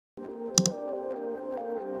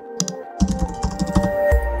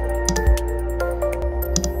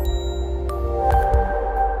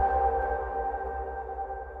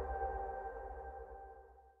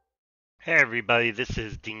everybody? This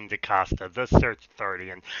is Dean DaCosta, the Search 30,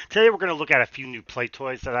 and today we're going to look at a few new play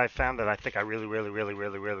toys that I found that I think I really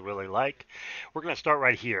like. We're going to start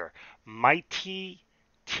right here. Mighty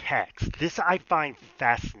Text. This I find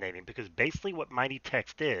fascinating because basically what Mighty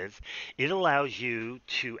Text is, it allows you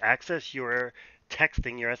to access your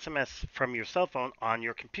texting, your SMS from your cell phone on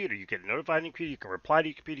your computer. You get notified on your computer, you can reply to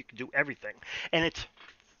your computer, you can do everything. And it's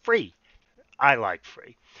free. I like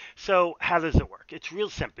free. So how does it work? It's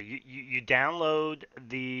real simple. You download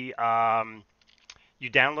the app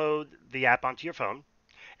onto your phone,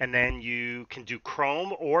 and then you can do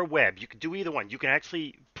Chrome or web. You can do either one. You can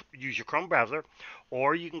actually use your Chrome browser,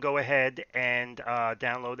 or you can go ahead and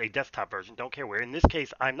download a desktop version. Don't care where. In this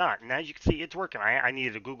case, I'm not. And as you can see, it's working. I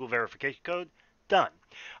needed a Google verification code. Done.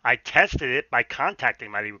 I tested it by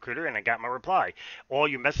contacting Mighty Recruiter, and I got my reply. All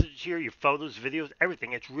your messages here, your photos, videos,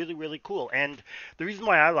 everything. It's really cool. And the reason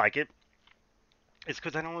why I like it is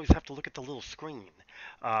because I don't always have to look at the little screen.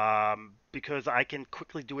 Because I can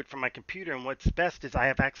quickly do it from my computer. And what's best is I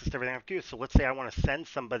have access to everything on my computer. So let's say I want to send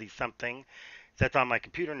somebody something that's on my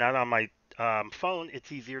computer, not on my phone.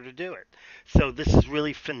 It's easier to do it. So this is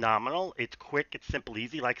really phenomenal. It's quick. It's simple,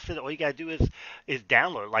 easy. Like I said, all you gotta do is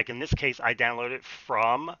download. Like in this case, I downloaded it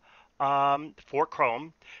from for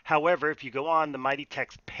Chrome. However, if you go on the Mighty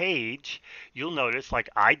Text page, you'll notice like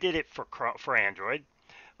I did it for Android.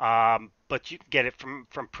 But you can get it from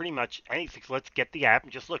pretty much anything. So let's get the app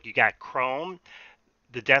and just look. You got Chrome,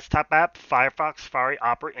 the desktop app, Firefox, Safari,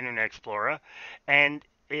 Opera, Internet Explorer, and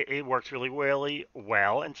it works really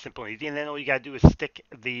well and simple and easy. And then all you gotta do is stick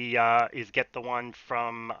the is get the one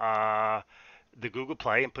from the Google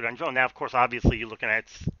Play and put it on your phone. Now, of course, obviously you're looking at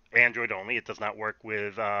Android only. It does not work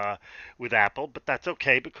with Apple, but that's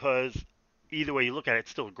okay because either way you look at it,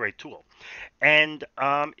 it's still a great tool. And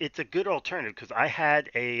it's a good alternative because I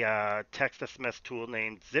had a text SMS tool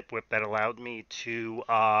named ZipWhip that allowed me to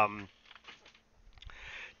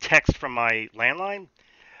text from my landline.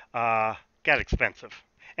 Uh, got expensive.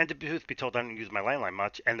 And to truth be told, I don't use my landline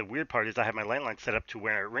much. And the weird part is I have my landline set up to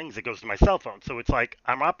where it rings, it goes to my cell phone. So it's like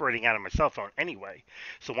I'm operating out of my cell phone anyway.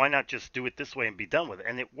 So why not just do it this way and be done with it?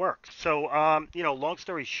 And it works. So, long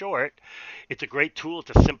story short, it's a great tool.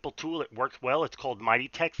 It's a simple tool. It works well. It's called Mighty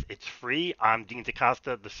Text. It's free. I'm Dean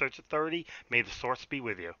DaCosta, the Search Authority. May the source be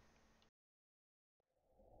with you.